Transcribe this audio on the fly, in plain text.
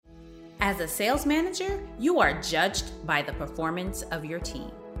As a sales manager, you are judged by the performance of your team,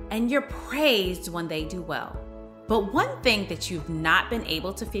 and you're praised when they do well. But one thing that you've not been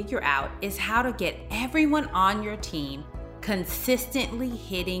able to figure out is how to get everyone on your team consistently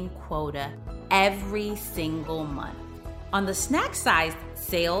hitting quota every single month. On the Snack Sized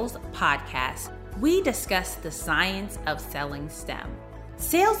Sales podcast, we discuss the science of selling STEM.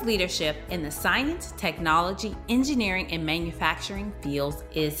 Sales leadership in the science, technology, engineering, and manufacturing fields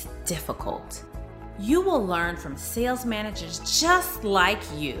is difficult. You will learn from sales managers just like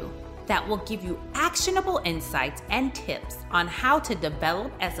you that will give you actionable insights and tips on how to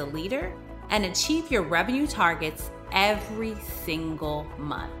develop as a leader and achieve your revenue targets every single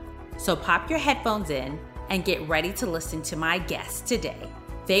month. So pop your headphones in and get ready to listen to my guests today.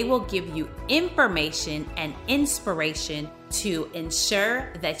 They will give you information and inspiration to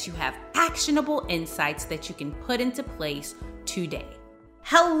ensure that you have actionable insights that you can put into place today.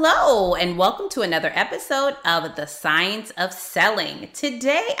 Hello, and welcome to another episode of The Science of Selling.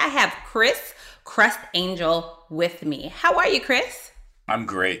 Today, I have Kris, Krustangel, with me. How are you, Kris? I'm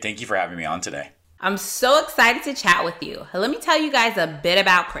great. Thank you for having me on today. I'm so excited to chat with you. Let me tell you guys a bit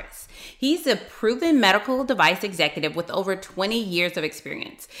about Kris. He's a proven medical device executive with over 20 years of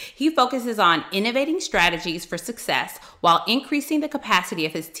experience. He focuses on innovating strategies for success while increasing the capacity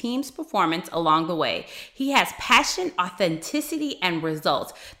of his team's performance along the way. He has passion, authenticity, and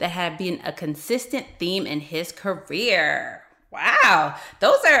results that have been a consistent theme in his career. Wow,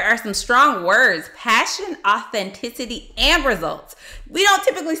 those are some strong words. Passion, authenticity, and results. We don't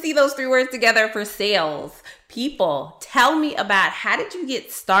typically see those three words together for sales people. Tell me about, how did you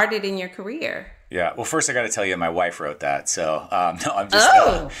get started in your career? Yeah. Well, first I got to tell you, my wife wrote that. So, how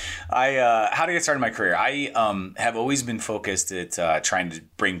to get started in my career. I have always been focused at trying to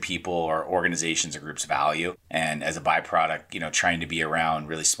bring people or organizations or groups value. And as a byproduct, trying to be around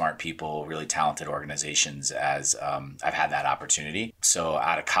really smart people, really talented organizations as I've had that opportunity. So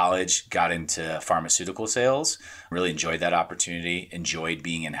out of college, got into pharmaceutical sales, really enjoyed that opportunity, enjoyed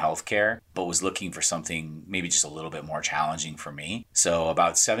being in healthcare, but was looking for something maybe just a little bit more challenging for me. So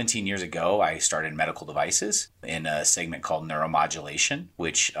about 17 years ago, I started medical devices in a segment called neuromodulation,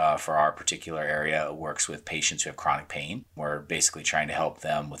 which for our particular area works with patients who have chronic pain. We're basically trying to help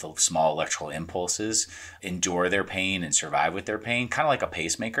them with small electrical impulses endure their pain and survive with their pain, kind of like a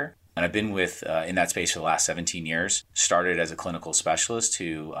pacemaker. And I've been in that space for the last 17 years. Started as a clinical specialist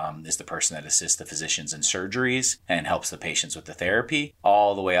who is the person that assists the physicians in surgeries and helps the patients with the therapy,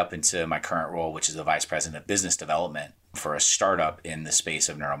 all the way up into my current role, which is the vice president of business development for a startup in the space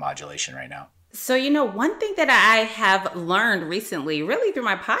of neuromodulation right now. So, one thing that I have learned recently, really through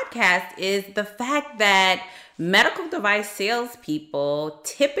my podcast, is the fact that medical device salespeople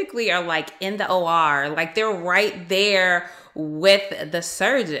typically are like in the OR, like they're right there with the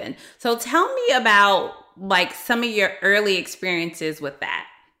surgeon. So tell me about like some of your early experiences with that.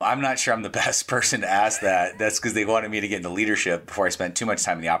 I'm not sure I'm the best person to ask that. That's because they wanted me to get into leadership before I spent too much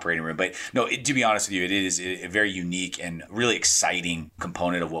time in the operating room. But no, to be honest with you, it is a very unique and really exciting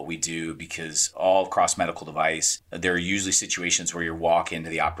component of what we do, because all across medical device, there are usually situations where you walk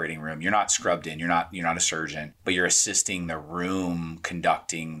into the operating room. You're not scrubbed in. You're not a surgeon, but you're assisting the room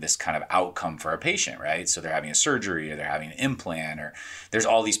conducting this kind of outcome for a patient, right? So they're having a surgery or they're having an implant, or there's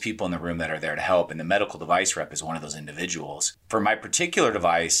all these people in the room that are there to help. And the medical device rep is one of those individuals. For my particular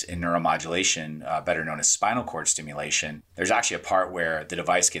device, in neuromodulation, better known as spinal cord stimulation, there's actually a part where the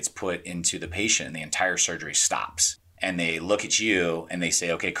device gets put into the patient and the entire surgery stops. And they look at you and they say,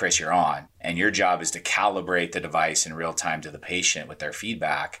 okay, Kris, you're on. And your job is to calibrate the device in real time to the patient with their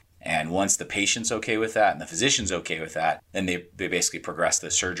feedback. And once the patient's okay with that and the physician's okay with that, then they basically progress the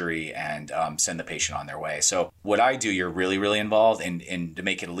surgery and send the patient on their way. So what I do, you're really, really involved. And to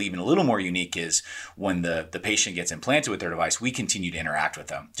make it even a little more unique is when the patient gets implanted with their device, we continue to interact with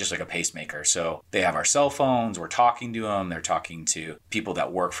them, just like a pacemaker. So they have our cell phones, we're talking to them, they're talking to people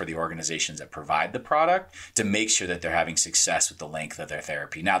that work for the organizations that provide the product to make sure that they're having success with the length of their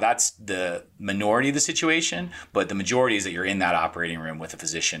therapy. Now, that's the minority of the situation, but the majority is that you're in that operating room with a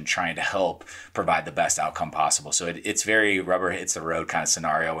physician trying to help provide the best outcome possible. So it's very rubber hits the road kind of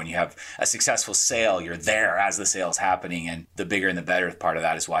scenario. When you have a successful sale, you're there as the sale's happening. And the bigger and the better part of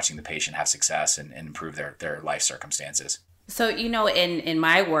that is watching the patient have success and improve their life circumstances. So, in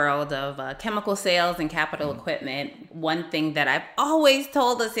my world of chemical sales and capital equipment, one thing that I've always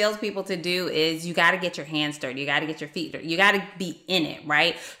told the salespeople to do is you got to get your hands dirty. You got to get your feet dirty. You got to be in it,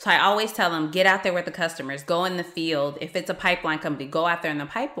 right? So I always tell them, get out there with the customers, go in the field. If it's a pipeline company, go out there in the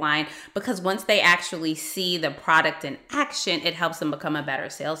pipeline, because once they actually see the product in action, it helps them become a better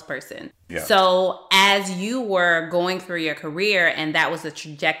salesperson. Yeah. So as you were going through your career and that was the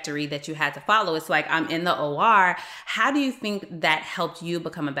trajectory that you had to follow, it's like, I'm in the OR. How do you think that helped you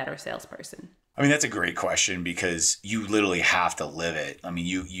become a better salesperson? I mean, that's a great question because you literally have to live it. I mean,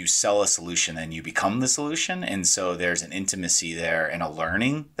 you sell a solution and you become the solution. And so there's an intimacy there and a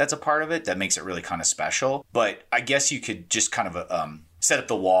learning that's a part of it that makes it really kind of special. But I guess you could just kind of set up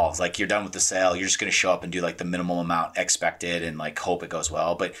the walls. Like, you're done with the sale. You're just going to show up and do like the minimum amount expected and like hope it goes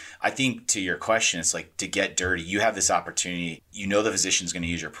well. But I think to your question, it's like, to get dirty, you have this opportunity. You know, the physician's going to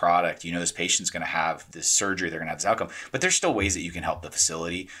use your product. You know, this patient's going to have this surgery. They're going to have this outcome. But there's still ways that you can help the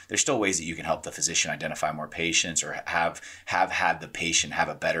facility. There's still ways that you can help the physician identify more patients or have had the patient have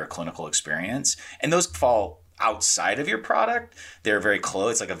a better clinical experience. And those fall outside of your product. They're very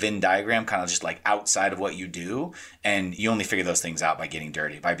close. It's like a Venn diagram, kind of just like outside of what you do. And you only figure those things out by getting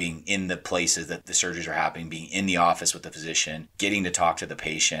dirty, by being in the places that the surgeries are happening, being in the office with the physician, getting to talk to the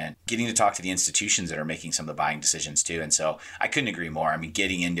patient, getting to talk to the institutions that are making some of the buying decisions too. And so I couldn't agree more. I mean,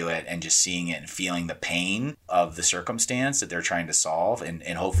 getting into it and just seeing it and feeling the pain of the circumstance that they're trying to solve. And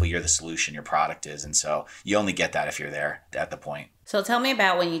hopefully you're the solution your product is. And so you only get that if you're there at the point. So tell me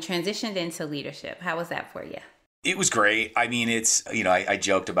about when you transitioned into leadership. How was that for you? It was great. I mean, it's, I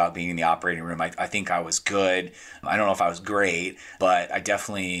joked about being in the operating room. I think I was good. I don't know if I was great, but I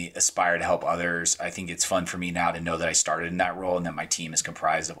definitely aspire to help others. I think it's fun for me now to know that I started in that role and that my team is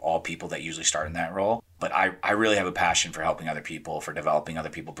comprised of all people that usually start in that role. But I really have a passion for helping other people, for developing other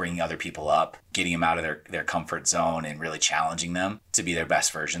people, bringing other people up, getting them out of their comfort zone and really challenging them to be their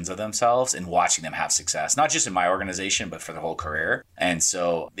best versions of themselves and watching them have success, not just in my organization, but for the whole career. And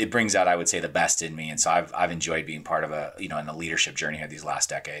so it brings out, I would say, the best in me. And so I've enjoyed being part of in a leadership journey here these last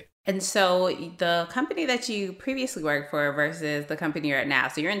decade. And so the company that you previously worked for versus the company you're at now,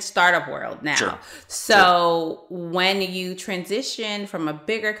 so you're in startup world now. Sure. So when you transitioned from a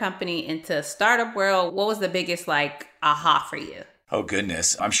bigger company into startup world, what was the biggest aha for you? Oh,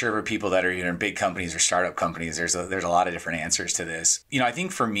 goodness. I'm sure for people that are in big companies or startup companies, there's a lot of different answers to this. I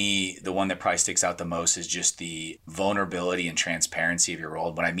think for me, the one that probably sticks out the most is just the vulnerability and transparency of your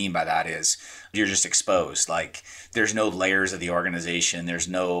role. What I mean by that is you're just exposed. Like, there's no layers of the organization. There's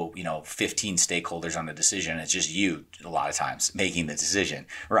no, 15 stakeholders on the decision. It's just you a lot of times making the decision,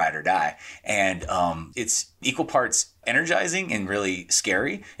 ride or die. And it's equal parts energizing and really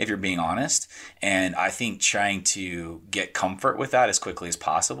scary, if you're being honest. And I think trying to get comfort with that as quickly as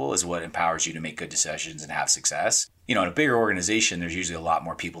possible is what empowers you to make good decisions and have success. In a bigger organization, there's usually a lot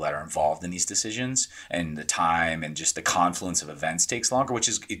more people that are involved in these decisions, and the time and just the confluence of events takes longer, which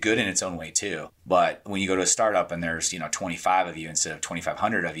is good in its own way too. But when you go to a startup and there's, 25 of you instead of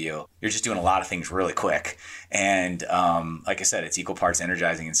 2,500 of you, you're just doing a lot of things really quick. And like I said, it's equal parts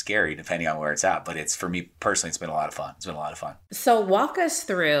energizing and scary depending on where it's at. But for me personally, it's been a lot of fun. It's been a lot of fun. So walk us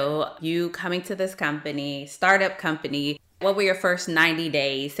through you coming to this company, startup company. What were your first 90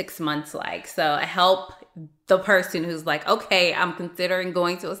 days, 6 months like? So help the person who's like, okay, I'm considering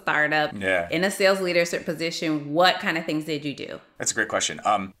going to a startup in a sales leadership position. What kind of things did you do? That's a great question.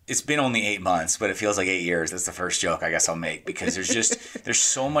 It's been only 8 months, but it feels like 8 years. That's the first joke I guess I'll make, because there's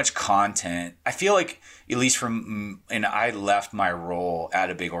so much content. I feel like, at least and I left my role at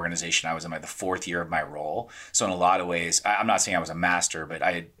a big organization. I was in the fourth year of my role. So in a lot of ways, I'm not saying I was a master, but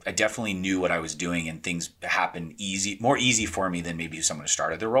I definitely knew what I was doing, and things happened more easy for me than maybe someone who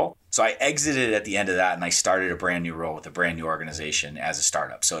started the role. So I exited at the end of that and I started a brand new role with a brand new organization as a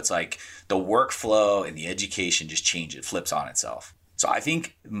startup. So it's like the workflow and the education just flips on itself. So I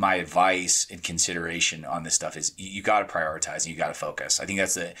think my advice and consideration on this stuff is you got to prioritize and you got to focus. I think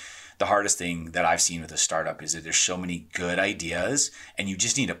that's the hardest thing that I've seen with a startup is that there's so many good ideas and you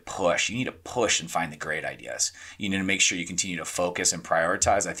just need to push. You need to push and find the great ideas. You need to make sure you continue to focus and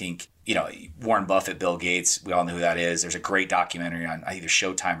prioritize. I think, Warren Buffett, Bill Gates, we all know who that is. There's a great documentary on either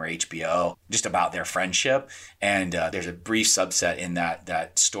Showtime or HBO just about their friendship. And there's a brief subset in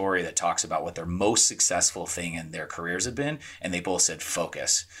that story that talks about what their most successful thing in their careers have been. And they both said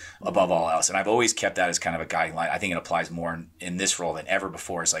focus above all else. And I've always kept that as kind of a guideline. I think it applies more in this role than ever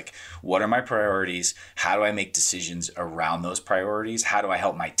before. It's like, what are my priorities? How do I make decisions around those priorities? How do I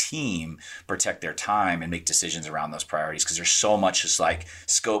help my team protect their time and make decisions around those priorities? Because there's so much just like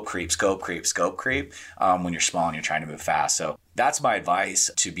scope creep when you're small and you're trying to move fast. So that's my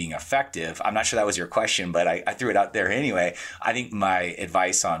advice to being effective. I'm not sure that was your question, but I threw it out there anyway. I think my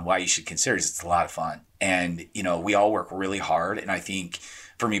advice on why you should consider is it's a lot of fun. And, we all work really hard. And I think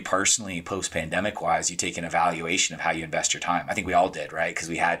for me personally, post-pandemic wise, you take an evaluation of how you invest your time. I think we all did, right? Because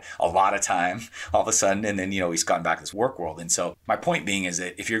we had a lot of time all of a sudden, and then, we've gotten back to this work world. And so my point being is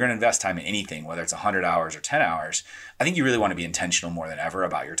that if you're going to invest time in anything, whether it's 100 hours or 10 hours, I think you really want to be intentional more than ever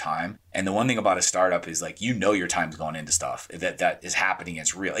about your time. And the one thing about a startup is like, your time's going into stuff that is happening.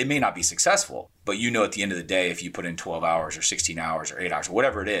 It's real. It may not be successful, but at the end of the day, if you put in 12 hours or 16 hours or 8 hours or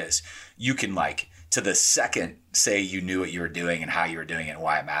whatever it is, you can to the second say you knew what you were doing and how you were doing it and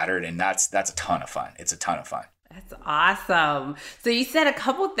why it mattered. And that's a ton of fun. It's a ton of fun. That's awesome. So you said a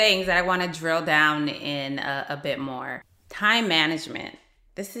couple things that I want to drill down in a bit more. Time management.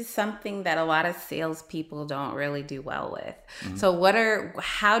 This is something that a lot of salespeople don't really do well with. Mm-hmm. So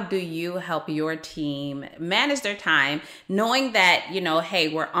how do you help your team manage their time, knowing that, hey,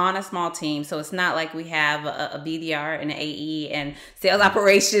 we're on a small team, so it's not like we have a BDR and an AE and sales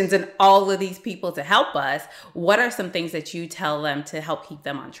operations and all of these people to help us. What are some things that you tell them to help keep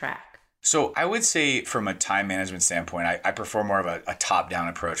them on track? So I would say from a time management standpoint, I prefer more of a top-down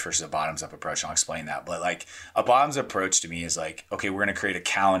approach versus a bottoms-up approach. I'll explain that. But a bottoms-up approach to me is okay, we're going to create a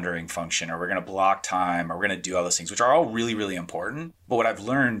calendaring function, or we're going to block time, or we're going to do all those things, which are all really, really important. But what I've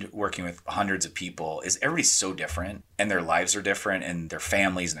learned working with hundreds of people is everybody's so different, and their lives are different, and their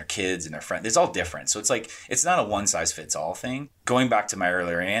families and their kids and their friends, it's all different. So it's not a one-size-fits-all thing. Going back to my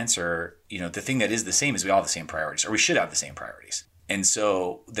earlier answer, the thing that is the same is we all have the same priorities, or we should have the same priorities. And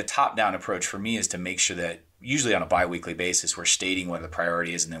so the top-down approach for me is to make sure that usually on a bi-weekly basis, we're stating what the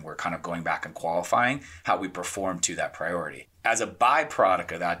priority is, and then we're kind of going back and qualifying how we perform to that priority. As a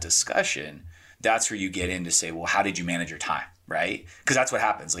byproduct of that discussion, that's where you get in to say, well, how did you manage your time? Right? Because that's what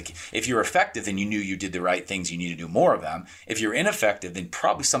happens. If you're effective, then you knew you did the right things. You need to do more of them. If you're ineffective, then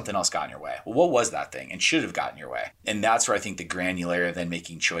probably something else got in your way. Well, what was that thing and should have gotten your way? And that's where I think the granular then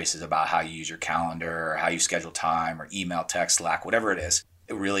making choices about how you use your calendar or how you schedule time or email, text, Slack, whatever it is,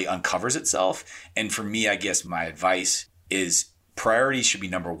 it really uncovers itself. And for me, I guess my advice is priorities should be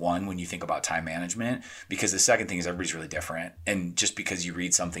number one when you think about time management, because the second thing is everybody's really different. And just because you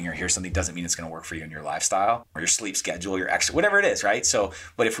read something or hear something doesn't mean it's going to work for you in your lifestyle or your sleep schedule, your extra, whatever it is, right? So,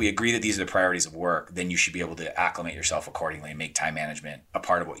 but if we agree that these are the priorities of work, then you should be able to acclimate yourself accordingly and make time management a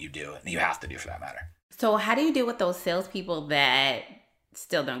part of what you do. And you have to do for that matter. So how do you deal with those salespeople that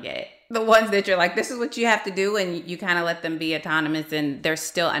still don't get it? The ones that you're like, this is what you have to do, and you kind of let them be autonomous and they're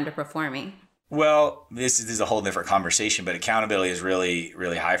still underperforming? Well, this is a whole different conversation, but accountability is really,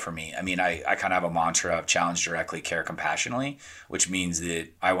 really high for me. I mean, I kind of have a mantra of challenge directly, care compassionately, which means that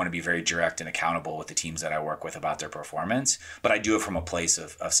I want to be very direct and accountable with the teams that I work with about their performance. But I do it from a place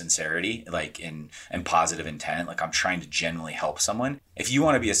of sincerity, and positive intent. I'm trying to genuinely help someone. If you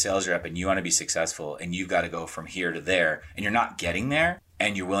want to be a sales rep and you want to be successful and you've got to go from here to there and you're not getting there,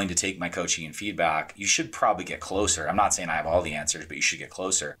 and you're willing to take my coaching and feedback, you should probably get closer. I'm not saying I have all the answers, but you should get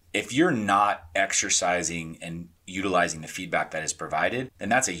closer. If you're not exercising and utilizing the feedback that is provided, then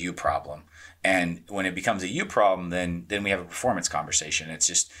that's a you problem. And when it becomes a you problem, then we have a performance conversation.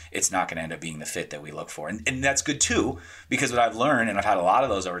 It's not going to end up being the fit that we look for. And that's good too, because what I've learned, and I've had a lot of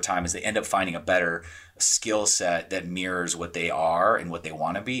those over time, is they end up finding a better skill set that mirrors what they are and what they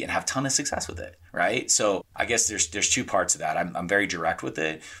want to be and have a ton of success with it, right? So I guess there's two parts of that. I'm very direct with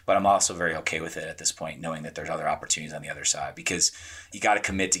it, but I'm also very okay with it at this point, knowing that there's other opportunities on the other side, because you got to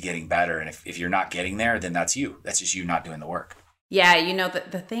commit to getting better. And if you're not getting there, then that's you. That's just you not doing the work. Yeah,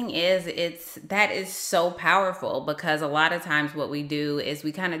 the thing is, that is so powerful, because a lot of times what we do is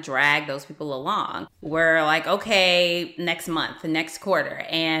we kind of drag those people along. We're like, okay, next month, next quarter.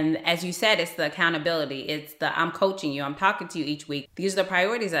 And as you said, it's the accountability. It's I'm coaching you. I'm talking to you each week. These are the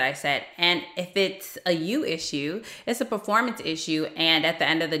priorities that I set. And if it's a you issue, it's a performance issue. And at the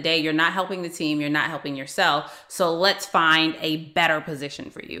end of the day, you're not helping the team. You're not helping yourself. So let's find a better position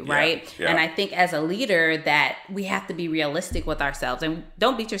for you, right? Yeah. And I think as a leader that we have to be realistic with ourselves, and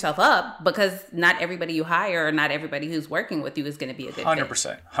don't beat yourself up, because not everybody you hire or not everybody who's working with you is going to be a good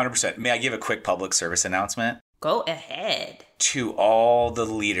 100%. May I give a quick public service announcement? Go ahead. To all the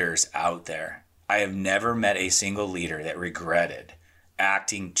leaders out there, I have never met a single leader that regretted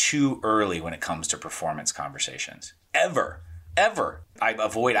acting too early when it comes to performance conversations. Ever. I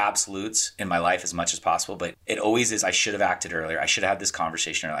avoid absolutes in my life as much as possible, but it always is, I should have acted earlier. I should have had this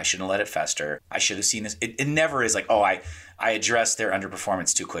conversation earlier. I shouldn't have let it fester. I should have seen this. It never is like, oh, I addressed their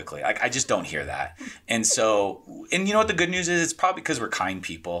underperformance too quickly. I just don't hear that. And so, and you know what the good news is? It's probably because we're kind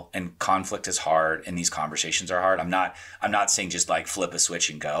people and conflict is hard and these conversations are hard. I'm not saying just flip a switch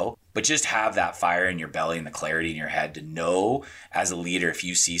and go, but just have that fire in your belly and the clarity in your head to know as a leader, if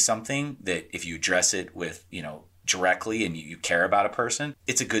you see something that if you address it with, directly and you care about a person,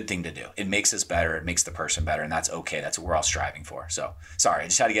 it's a good thing to do. It makes us better. It makes the person better. And that's okay. That's what we're all striving for. So sorry, I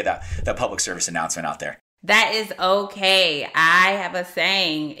just had to get that public service announcement out there. That is okay. I have a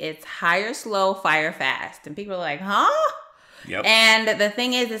saying, it's hire slow, fire fast. And people are like, huh? Yep. And the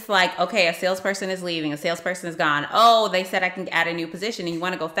thing is, it's like, okay, a salesperson is leaving, a salesperson is gone. Oh, they said I can add a new position and you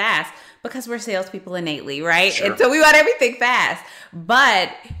want to go fast because we're salespeople innately, right? Sure. And so we want everything fast.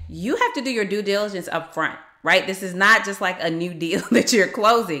 But you have to do your due diligence up front, right? This is not just like a new deal that you're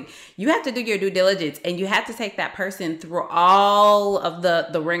closing. You have to do your due diligence and you have to take that person through all of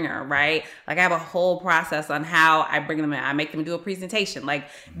the ringer, right? Like I have a whole process on how I bring them in. I make them do a presentation. Like,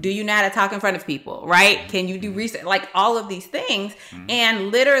 do you know how to talk in front of people, right? Can you do research? Like all of these things.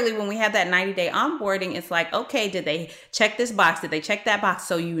 And literally when we have that 90-day onboarding, it's like, okay, did they check this box? Did they check that box?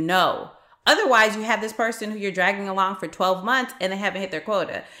 So you know. Otherwise, you have this person who you're dragging along for 12 months and they haven't hit their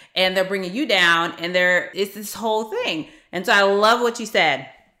quota and they're bringing you down and it's this whole thing. And so I love what you said.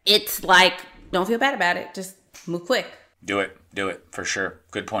 It's like, don't feel bad about it. Just move quick. Do it for sure.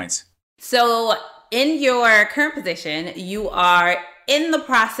 Good points. So in your current position, you are in the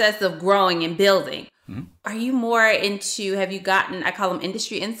process of growing and building. Are you more into, have you gotten, I call them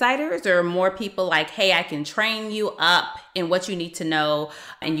industry insiders, or more people like, hey, I can train you up in what you need to know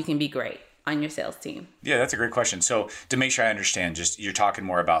and you can be great on your sales team? Yeah, that's a great question. So to make sure I understand, just you're talking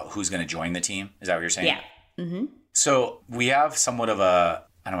more about who's going to join the team. Is that what you're saying? Yeah. Mm-hmm. So we have somewhat of a,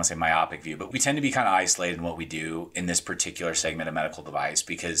 I don't want to say myopic view, but we tend to be kind of isolated in what we do in this particular segment of medical device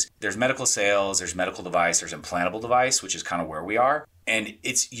because there's medical sales, there's medical device, there's implantable device, which is kind of where we are. And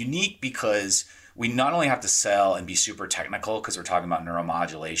it's unique because we not only have to sell and be super technical because we're talking about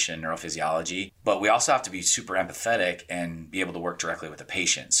neuromodulation, neurophysiology, but we also have to be super empathetic and be able to work directly with the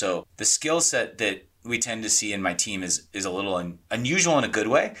patient. So the skill set that we tend to see in my team is a little unusual in a good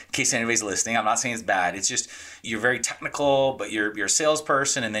way, in case anybody's listening. I'm not saying it's bad. It's just you're very technical, but you're a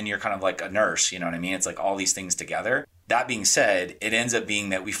salesperson and then you're kind of like a nurse. You know what I mean? It's like all these things together. That being said, it ends up being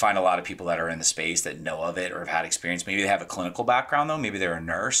that we find a lot of people that are in the space that know of it or have had experience. Maybe they have a clinical background though. Maybe they're a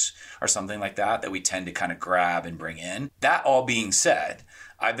nurse or something like that we tend to kind of grab and bring in. That all being said,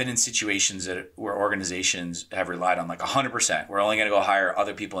 I've been in situations where organizations have relied on like 100%. We're only going to go hire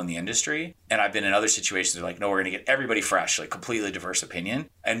other people in the industry. And I've been in other situations that are like, no, we're going to get everybody fresh, like completely diverse opinion.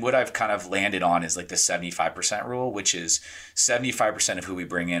 And what I've kind of landed on is like the 75% rule, which is 75% of who we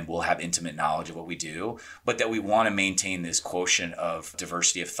bring in will have intimate knowledge of what we do, but that we want to maintain this quotient of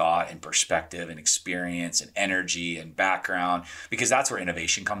diversity of thought and perspective and experience and energy and background, because that's where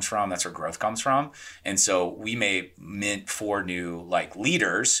innovation comes from. That's where growth comes from. And so we may mint 4 new like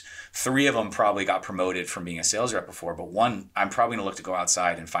leaders. 3 of them probably got promoted from being a sales rep before, but 1, I'm probably going to look to go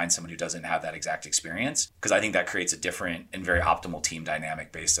outside and find someone who doesn't have that exact experience, because I think that creates a different and very optimal team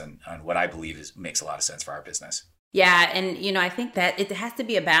dynamic based on what I believe makes a lot of sense for our business. Yeah. And, I think that it has to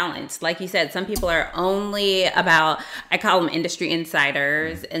be a balance. Like you said, some people are only about, I call them industry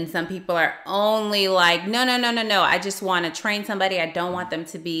insiders. And some people are only like, no. I just want to train somebody. I don't want them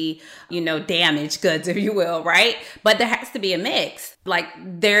to be, damaged goods, if you will. Right. But there has to be a mix. Like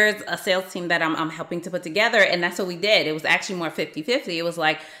there's a sales team that I'm helping to put together. And that's what we did. It was actually more 50-50. It was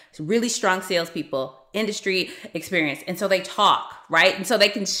like really strong salespeople, industry experience. And so they talk, right? And so they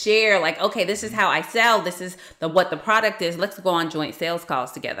can share like, okay, this is how I sell. This is what the product is. Let's go on joint sales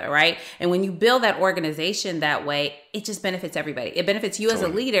calls together, right? And when you build that organization that way, it just benefits everybody. It benefits you as a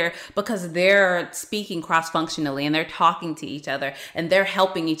leader because they're speaking cross-functionally and they're talking to each other and they're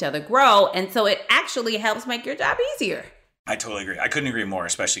helping each other grow. And so it actually helps make your job easier. I totally agree. I couldn't agree more,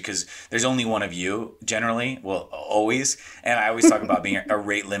 especially because there's only one of you generally, well, always. And I always talk about being a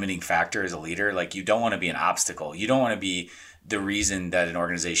rate limiting factor as a leader. Like you don't want to be an obstacle. You don't want to be the reason that an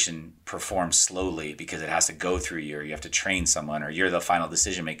organization performs slowly because it has to go through you or you have to train someone or you're the final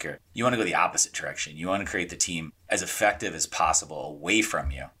decision maker. You want to go the opposite direction. You want to create the team as effective as possible away from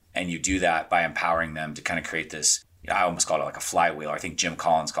you. And you do that by empowering them to kind of create this, I almost call it like a flywheel. I think Jim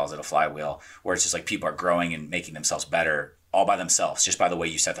Collins calls it a flywheel, where it's just like people are growing and making themselves better all by themselves, just by the way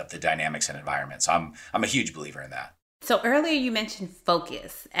you set up the dynamics and environment. So I'm a huge believer in that. So earlier you mentioned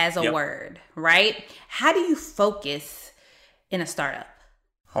focus as a word, right? How do you focus in a startup?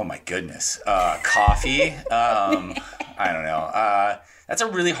 Oh my goodness. Coffee. I don't know. That's a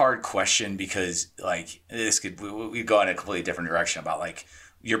really hard question because like we go in a completely different direction about like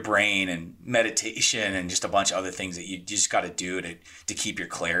your brain and meditation and just a bunch of other things that you just got to do to keep your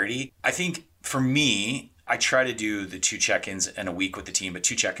clarity. I think for me, I try to do the 2 check-ins in a week with the team, but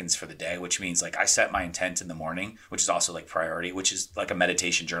 2 check-ins for the day, which means like I set my intent in the morning, which is also like priority, which is like a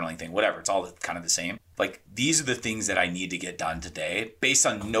meditation journaling thing, whatever. It's all kind of the same. Like these are the things that I need to get done today based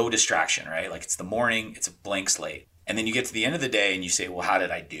on no distraction, right? Like it's the morning, it's a blank slate. And then you get to the end of the day and you say, well, how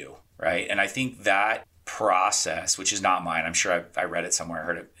did I do? Right. And I think that process, which is not mine, I'm sure I read it somewhere, I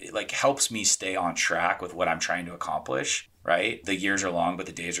heard it like helps me stay on track with what I'm trying to accomplish. Right? The years are long, but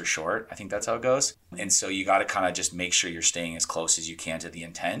the days are short. I think that's how it goes. And so you got to kind of just make sure you're staying as close as you can to the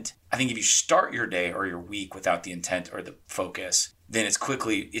intent. I think if you start your day or your week without the intent or the focus, then it's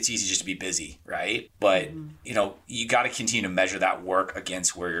easy just to be busy, right? But, you got to continue to measure that work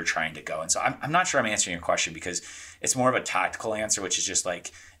against where you're trying to go. And so I'm not sure I'm answering your question because it's more of a tactical answer, which is just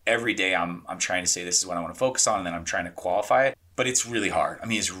like every day I'm trying to say this is what I want to focus on, and then I'm trying to qualify it. But it's really hard. I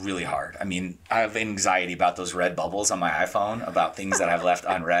mean, it's really hard. I mean, I have anxiety about those red bubbles on my iPhone, about things that I've left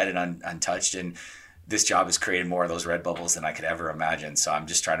unread and untouched. And this job has created more of those red bubbles than I could ever imagine. So I'm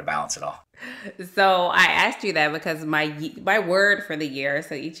just trying to balance it all. So I asked you that because my word for the year,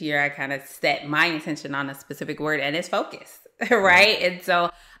 so each year I kind of set my intention on a specific word, and it's focus, right? And so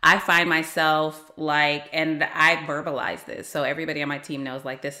I find myself like, and I verbalize this. So everybody on my team knows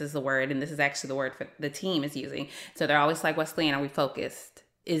like this is the word, and this is actually the word for the team is using. So they're always like, Wesley, are we focused?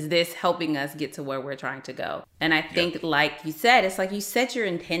 Is this helping us get to where we're trying to go? And I think, like you said, it's like you set your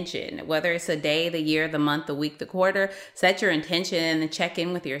intention, whether it's a day, the year, the month, the week, the quarter, set your intention and then check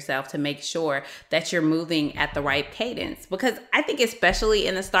in with yourself to make sure that you're moving at the right cadence. Because I think especially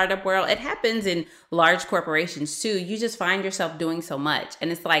in the startup world, it happens in large corporations too. You just find yourself doing so much.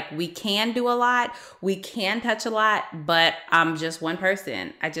 And it's like, we can do a lot, we can touch a lot, but I'm just one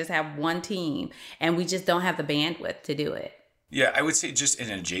person. I just have one team, and we just don't have the bandwidth to do it. Yeah, I would say just in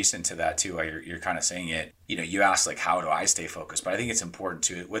adjacent to that too, while you're kind of saying it, you asked like, how do I stay focused? But I think it's important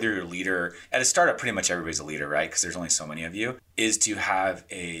to, whether you're a leader, at a startup, pretty much everybody's a leader, right? Because there's only so many of you, is to have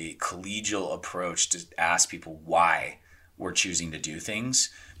a collegial approach to ask people why we're choosing to do things,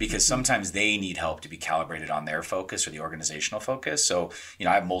 because sometimes they need help to be calibrated on their focus or the organizational focus. So,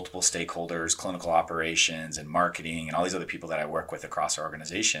 I have multiple stakeholders, clinical operations and marketing and all these other people that I work with across our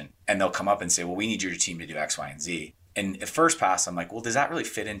organization. And they'll come up and say, well, we need your team to do X, Y, and Z. And at first pass, I'm like, well, does that really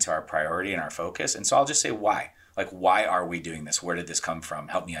fit into our priority and our focus? And so I'll just say, why? Like, why are we doing this? Where did this come from?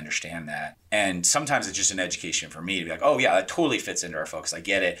 Help me understand that. And sometimes it's just an education for me to be like, oh yeah, that totally fits into our focus. I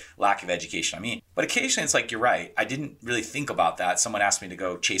get it. Lack of education on me. But occasionally it's like, you're right. I didn't really think about that. Someone asked me to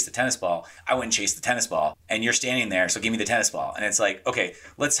go chase the tennis ball. I went and chased the tennis ball, and you're standing there. So give me the tennis ball. And it's like, okay,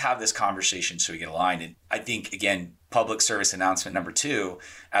 let's have this conversation so we get aligned. And I think, again, public service announcement number 2,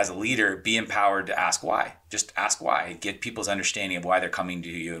 as a leader, be empowered to ask why. Just ask why. Get people's understanding of why they're coming to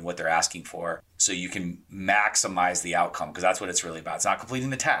you and what they're asking for, so you can maximize the outcome, because that's what it's really about. It's not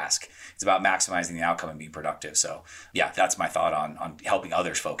completing the task. It's about maximizing the outcome and being productive. So yeah, that's my thought on helping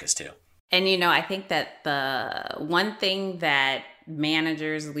others focus too. And, I think that the one thing that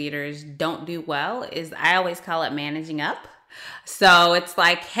managers, leaders don't do well is, I always call it managing up. So it's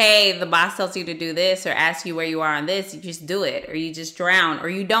like, hey, the boss tells you to do this or asks you where you are on this, you just do it, or you just drown, or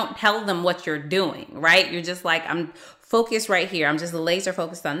you don't tell them what you're doing, right? You're just like, I'm focused right here. I'm just laser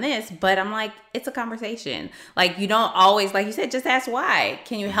focused on this, but I'm like, it's a conversation. Like, you don't always, like you said, just ask why.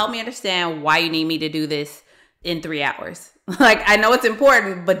 Can you help me understand why you need me to do this in 3 hours? Like, I know it's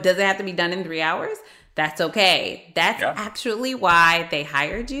important, but does it have to be done in 3 hours? That's okay. That's actually why they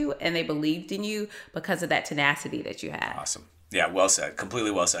hired you, and they believed in you, because of that tenacity that you had. Awesome. Yeah, well said.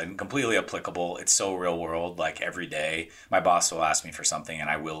 Completely well said, and completely applicable. It's so real world. Like every day, my boss will ask me for something, and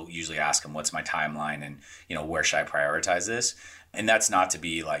I will usually ask him, what's my timeline, and where should I prioritize this? And that's not to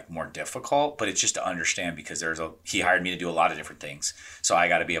be like more difficult, but it's just to understand, because he hired me to do a lot of different things. So I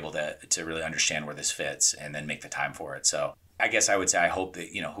got to be able to really understand where this fits and then make the time for it. So I guess I would say, I hope that,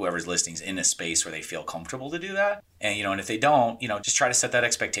 whoever's listening is in a space where they feel comfortable to do that. And, and if they don't, just try to set that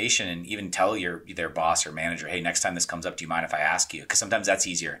expectation, and even tell their boss or manager, hey, next time this comes up, do you mind if I ask you? Because sometimes that's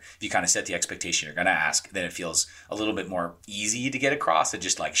easier. If you kind of set the expectation you're going to ask, then it feels a little bit more easy to get across than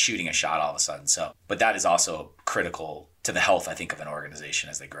just like shooting a shot all of a sudden. So, but that is also critical to the health, I think, of an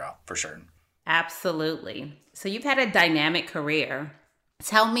organization as they grow, for sure. Absolutely. So you've had a dynamic career.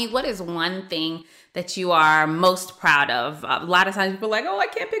 Tell me, what is one thing that you are most proud of? A lot of times people are like, oh, I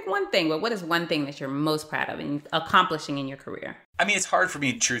can't pick one thing, but what is one thing that you're most proud of in accomplishing in your career? I mean, it's hard for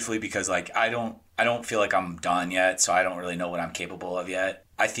me, truthfully, because like I don't feel like I'm done yet, so I don't really know what I'm capable of yet.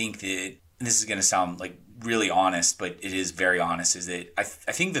 I think that and this is going to sound like really honest, but it is very honest, is that I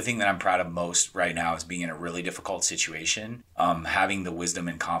think the thing that I'm proud of most right now is being in a really difficult situation, having the wisdom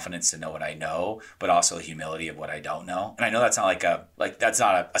and confidence to know what I know, but also the humility of what I don't know. And I know that's not that's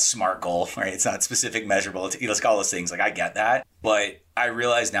not a smart goal, right? It's not specific, measurable. It's all those things. Like, I get that. But I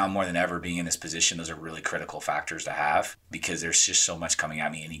realize now more than ever, being in this position, those are really critical factors to have, because there's just so much coming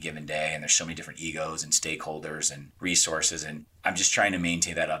at me any given day. And there's so many different egos and stakeholders and resources. And I'm just trying to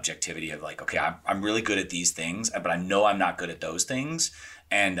maintain that objectivity of like, okay, I'm really good at these things, but I know I'm not good at those things.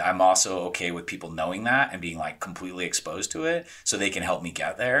 And I'm also okay with people knowing that and being like completely exposed to it so they can help me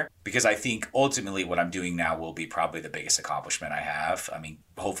get there. Because I think ultimately what I'm doing now will be probably the biggest accomplishment I have. I mean,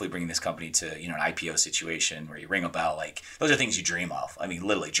 hopefully bringing this company to, an IPO situation where you ring a bell, like those are things you dream of. I mean,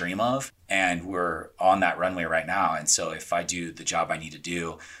 literally dream of. And we're on that runway right now. And so if I do the job I need to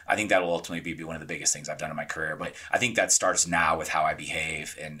do, I think that will ultimately be one of the biggest things I've done in my career. But I think that starts now with how I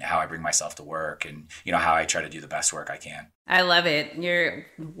behave and how I bring myself to work and, how I try to do the best work I can. I love it. You're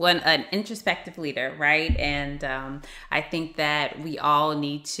an introspective leader, right? And I think that we all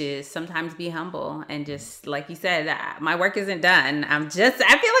need to sometimes be humble and just, like you said, my work isn't done. I feel like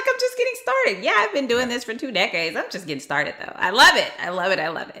I'm just getting started. Yeah, I've been doing this for 2 decades. I'm just getting started though. I love it. I love it. I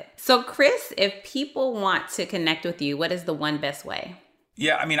love it. So Kris, if people want to connect with you, what is the one best way?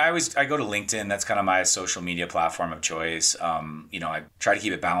 Yeah, I mean, I go to LinkedIn. That's kind of my social media platform of choice. I try to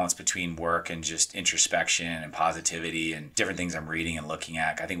keep it balanced between work and just introspection and positivity and different things I'm reading and looking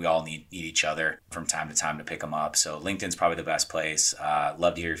at. I think we all need each other from time to time to pick them up. So LinkedIn's probably the best place.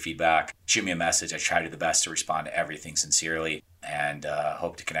 Love to hear your feedback. Shoot me a message. I try to do the best to respond to everything sincerely, and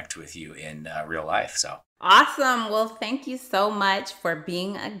hope to connect with you in real life. So. Awesome. Well, thank you so much for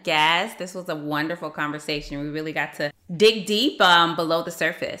being a guest. This was a wonderful conversation. We really got to dig deep below the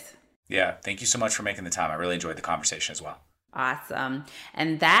surface. Yeah. Thank you so much for making the time. I really enjoyed the conversation as well. Awesome.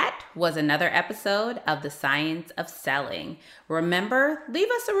 And that was another episode of The Science of Selling. Remember, leave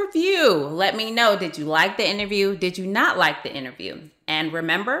us a review. Let me know, did you like the interview? Did you not like the interview? And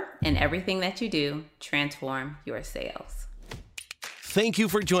remember, in everything that you do, transform your sales. Thank you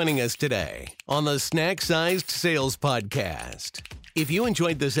for joining us today on the Snack-Sized Sales Podcast. If you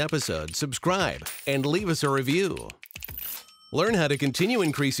enjoyed this episode, subscribe and leave us a review. Learn how to continue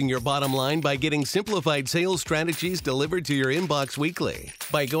increasing your bottom line by getting simplified sales strategies delivered to your inbox weekly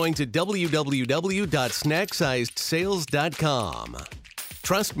by going to www.snacksizedSales.com.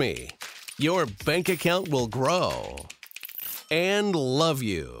 Trust me, your bank account will grow. And love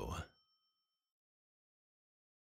you.